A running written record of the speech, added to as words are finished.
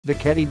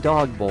Vacchetti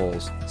Dog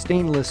Bowls,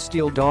 stainless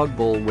steel dog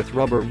bowl with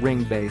rubber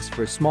ring base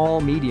for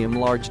small, medium,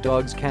 large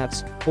dogs,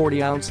 cats,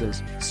 40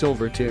 ounces,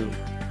 silver tube.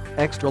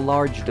 Extra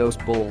large dose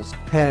bowls,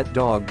 pet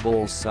dog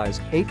bowls size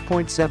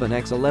 8.7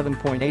 x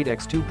 11.8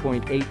 x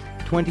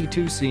 2.8,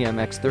 22 cm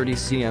x 30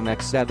 cm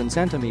x 7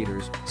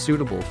 cm,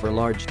 suitable for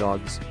large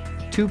dogs.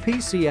 2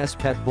 PCS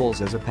pet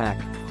bowls as a pack,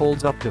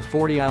 holds up to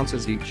 40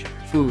 ounces each,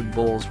 food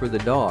bowls for the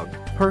dog,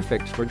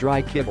 perfect for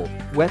dry kibble,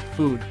 wet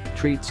food,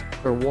 treats,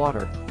 or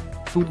water.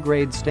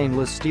 Food-grade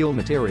stainless steel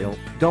material,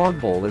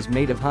 dog bowl is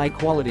made of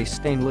high-quality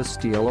stainless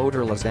steel,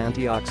 odorless,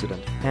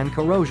 antioxidant, and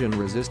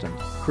corrosion-resistant.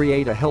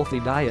 Create a healthy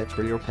diet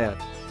for your pet.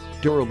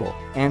 Durable,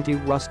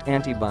 anti-rust,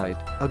 anti-bite,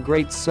 a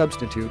great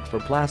substitute for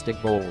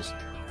plastic bowls.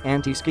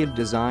 Anti-skid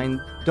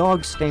design,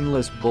 dog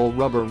stainless bowl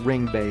rubber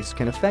ring base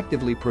can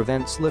effectively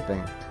prevent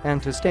slipping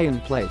and to stay in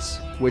place,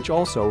 which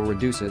also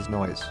reduces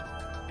noise.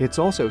 It's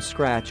also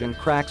scratch and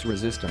cracks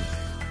resistant.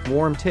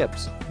 Warm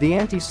tips: the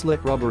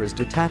anti-slip rubber is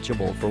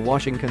detachable for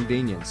washing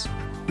convenience.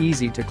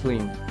 Easy to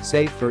clean,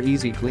 safe for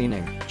easy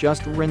cleaning,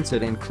 just rinse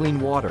it in clean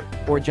water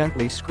or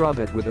gently scrub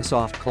it with a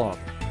soft cloth.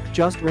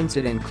 Just rinse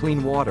it in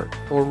clean water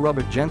or rub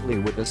it gently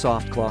with a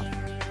soft cloth.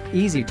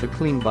 Easy to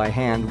clean by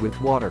hand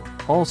with water,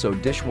 also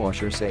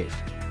dishwasher safe.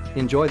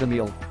 Enjoy the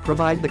meal,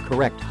 provide the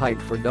correct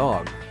height for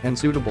dog, and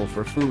suitable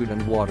for food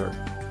and water.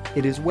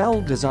 It is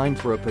well designed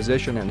for a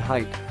position and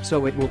height,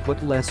 so it will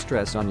put less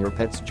stress on your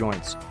pet's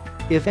joints.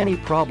 If any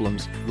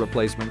problems,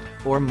 replacement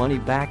or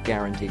money-back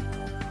guarantee.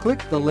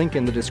 Click the link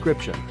in the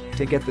description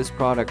to get this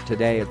product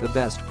today at the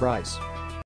best price.